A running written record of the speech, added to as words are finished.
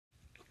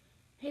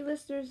Hey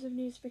listeners of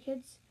News for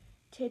Kids,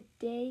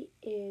 today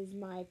is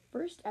my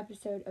first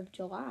episode of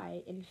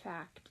July. In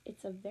fact,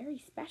 it's a very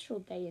special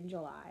day in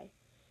July.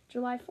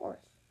 July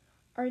 4th,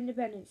 our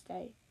Independence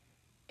Day.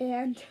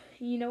 And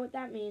you know what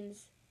that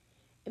means?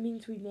 It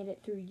means we made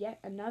it through yet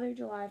another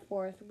July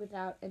 4th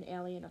without an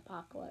alien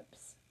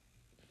apocalypse.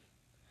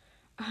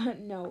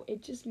 No,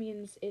 it just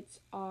means it's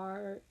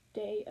our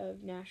day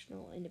of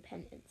national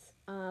independence.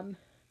 And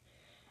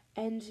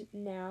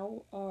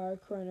now our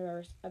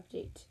coronavirus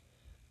update.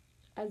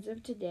 As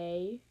of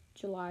today,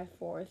 July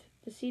 4th,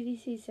 the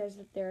CDC says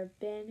that there have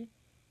been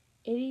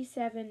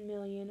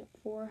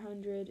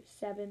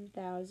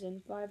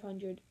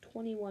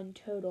 87,407,521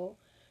 total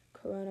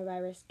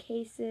coronavirus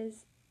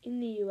cases in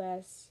the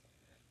U.S.,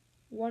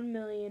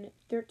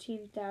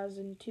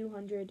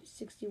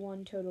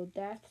 1,013,261 total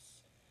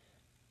deaths.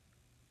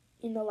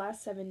 In the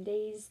last 7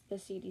 days, the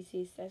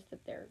CDC says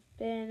that there have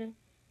been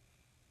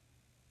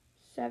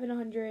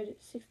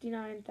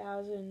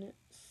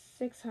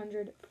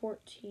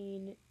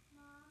 769,614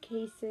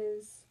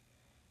 cases,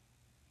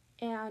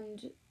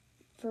 and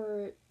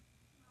for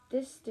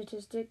this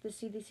statistic, the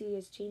CDC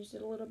has changed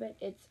it a little bit.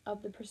 It's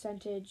of the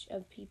percentage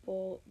of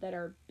people that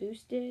are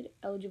boosted,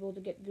 eligible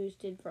to get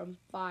boosted from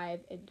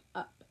 5 and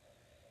up.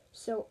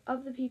 So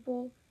of the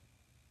people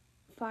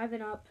 5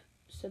 and up,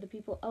 so the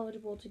people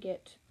eligible to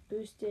get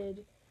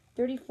boosted,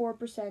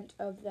 34%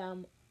 of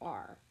them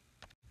are.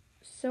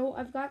 So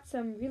I've got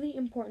some really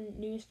important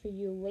news for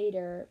you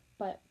later,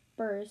 but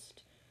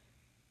first,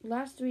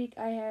 last week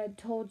I had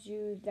told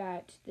you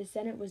that the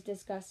Senate was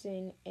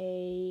discussing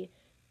a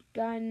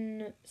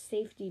gun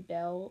safety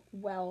bill.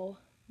 Well,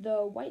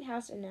 the White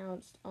House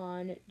announced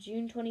on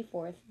June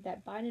 24th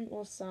that Biden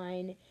will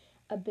sign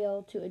a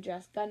bill to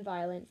address gun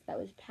violence that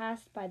was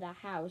passed by the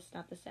House,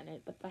 not the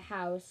Senate, but the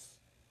House,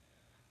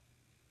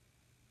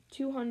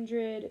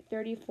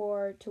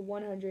 234 to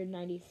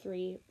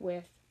 193,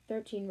 with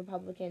 13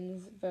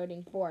 Republicans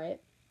voting for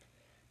it.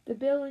 The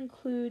bill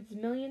includes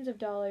millions of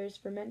dollars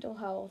for mental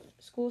health,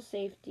 school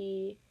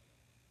safety,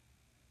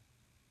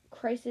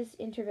 crisis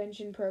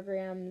intervention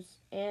programs,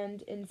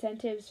 and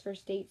incentives for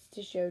states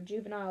to show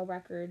juvenile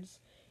records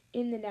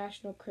in the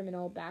National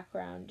Criminal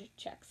Background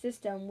Check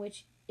System,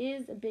 which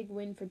is a big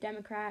win for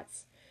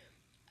Democrats.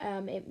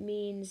 It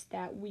means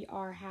that we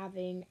are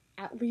having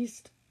at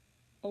least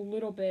a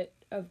little bit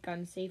of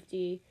gun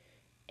safety.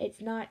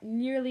 It's not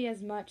nearly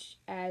as much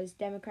as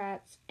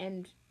Democrats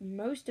and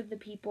most of the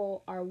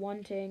people are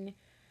wanting,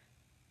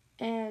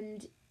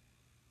 but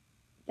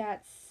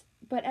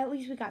at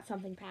least we got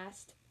something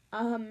passed.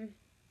 And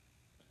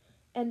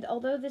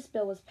although this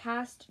bill was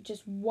passed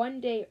just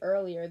one day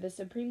earlier, the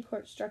Supreme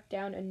Court struck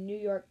down a New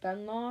York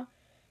gun law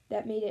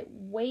that made it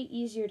way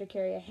easier to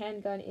carry a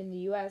handgun in the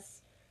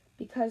U.S.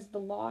 because the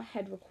law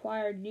had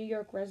required New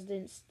York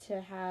residents to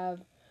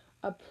have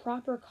a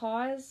proper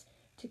cause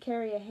to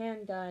carry a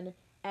handgun,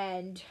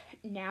 and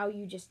now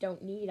you just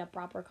don't need a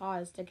proper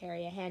cause to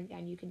carry a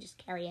handgun. You can just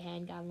carry a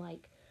handgun,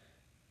 like,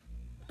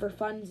 for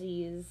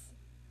funsies.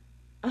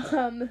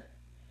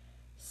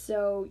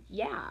 So,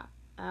 yeah.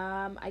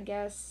 I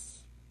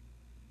guess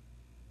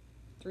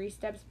 3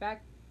 steps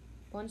back,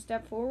 1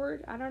 step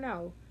forward? I don't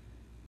know.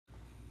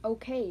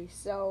 Okay,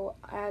 so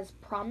as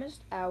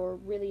promised, our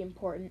really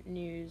important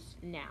news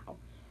now.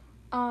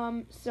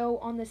 So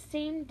on the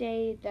same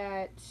day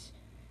that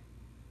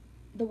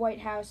the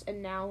White House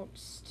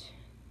announced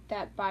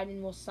that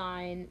Biden will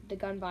sign the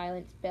gun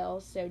violence bill,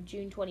 so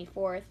June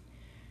 24th,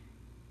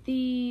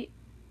 the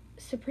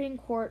Supreme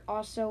Court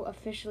also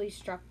officially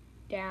struck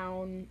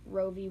down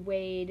Roe v.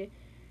 Wade,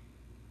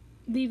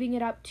 leaving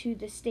it up to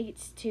the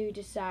states to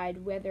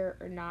decide whether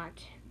or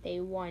not they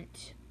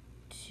want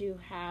to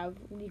have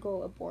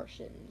legal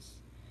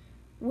abortions,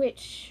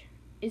 which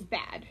is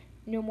bad.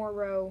 No more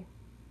Roe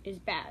is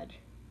bad.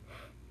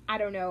 I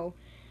don't know.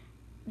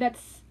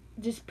 That's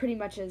just pretty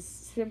much as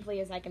simply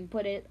as I can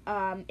put it.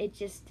 It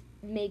just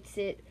makes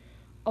it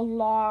a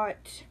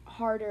lot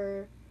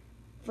harder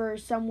for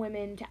some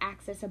women to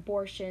access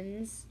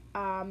abortions.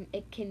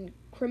 It can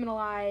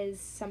criminalize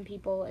some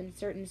people in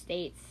certain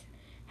states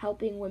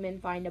helping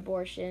women find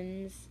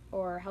abortions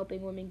or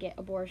helping women get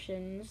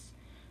abortions,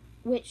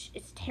 which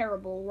is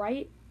terrible,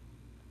 right?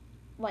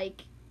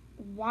 Like,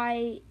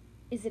 why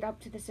is it up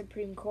to the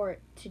Supreme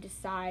Court to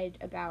decide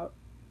about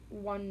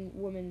one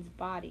woman's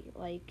body?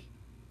 Like,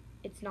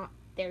 it's not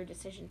their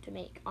decision to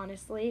make,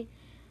 honestly.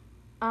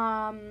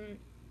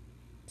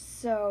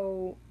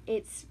 So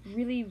it's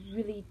really,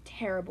 really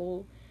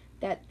terrible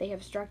that they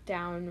have struck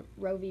down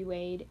Roe v.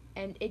 Wade,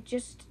 and it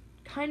just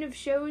kind of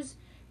shows,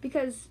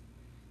 because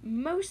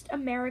most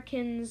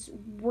Americans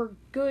were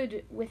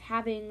good with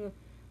having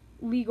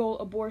legal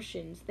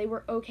abortions. They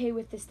were okay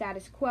with the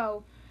status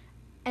quo,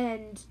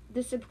 and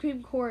the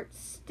Supreme Court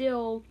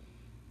still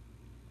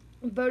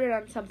voted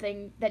on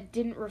something that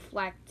didn't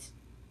reflect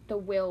the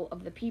will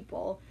of the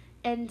people.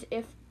 And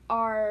if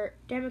our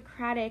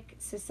democratic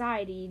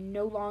society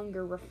no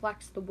longer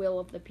reflects the will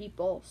of the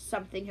people,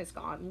 something has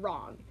gone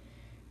wrong.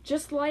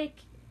 Just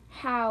like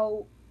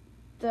how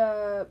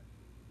the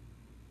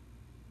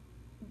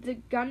the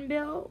gun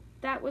bill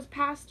that was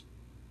passed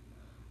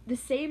the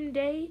same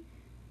day,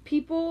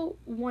 people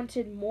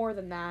wanted more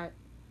than that,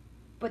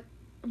 but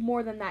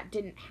more than that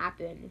didn't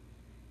happen.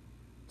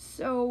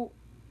 So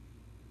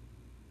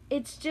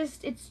it's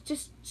just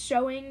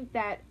showing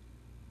that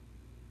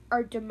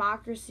our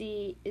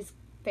democracy is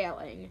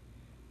failing,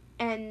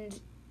 and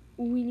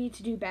we need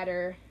to do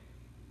better.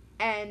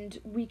 And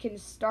we can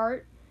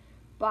start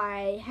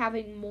by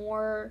having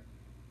more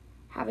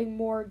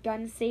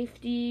gun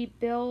safety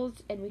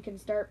bills, and we can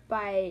start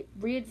by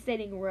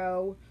reinstating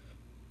Roe.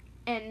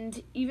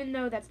 And even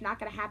though that's not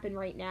going to happen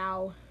right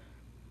now,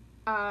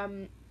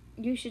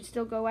 you should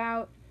still go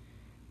out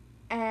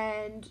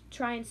and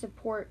try and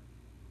support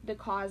the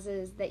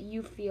causes that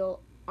you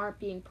feel aren't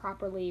being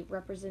properly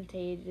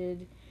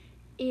represented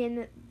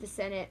in the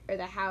Senate or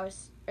the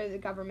House or the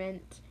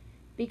government.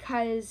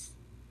 Because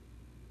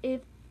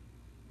if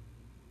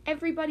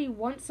everybody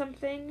wants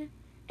something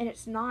and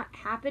it's not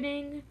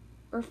happening,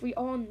 or if we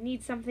all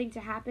need something to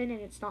happen and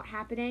it's not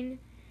happening,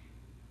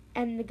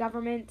 and the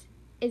government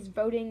is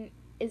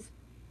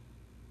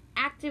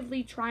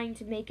actively trying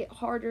to make it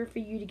harder for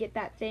you to get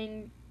that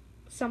thing,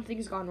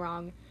 something's gone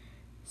wrong.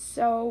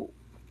 So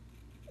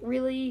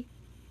really,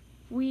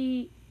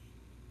 we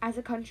as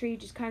a country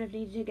just kind of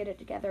need to get it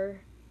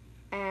together.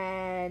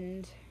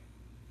 And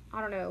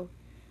I don't know,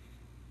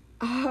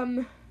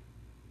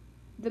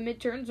 the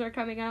midterms are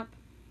coming up.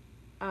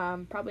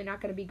 Probably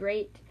not going to be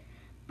great,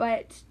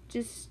 but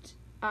just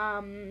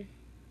vote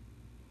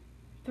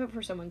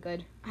for someone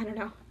good. I don't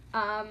know.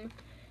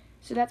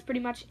 So that's pretty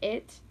much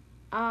it.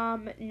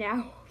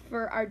 Now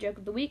for our joke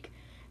of the week,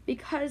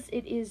 because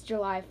it is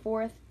July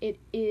 4th, it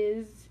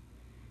is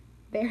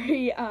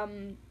very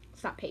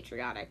it's not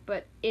patriotic,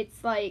 but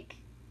it's like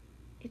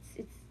it's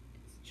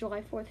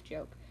July 4th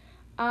joke.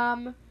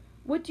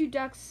 What do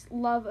ducks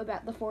love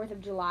about the 4th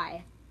of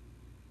July?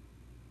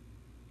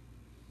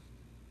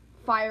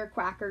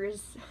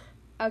 Firecrackers.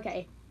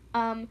 Okay.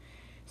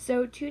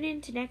 So tune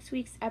in to next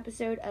week's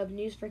episode of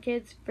News for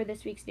Kids for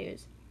this week's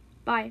news.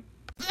 Bye.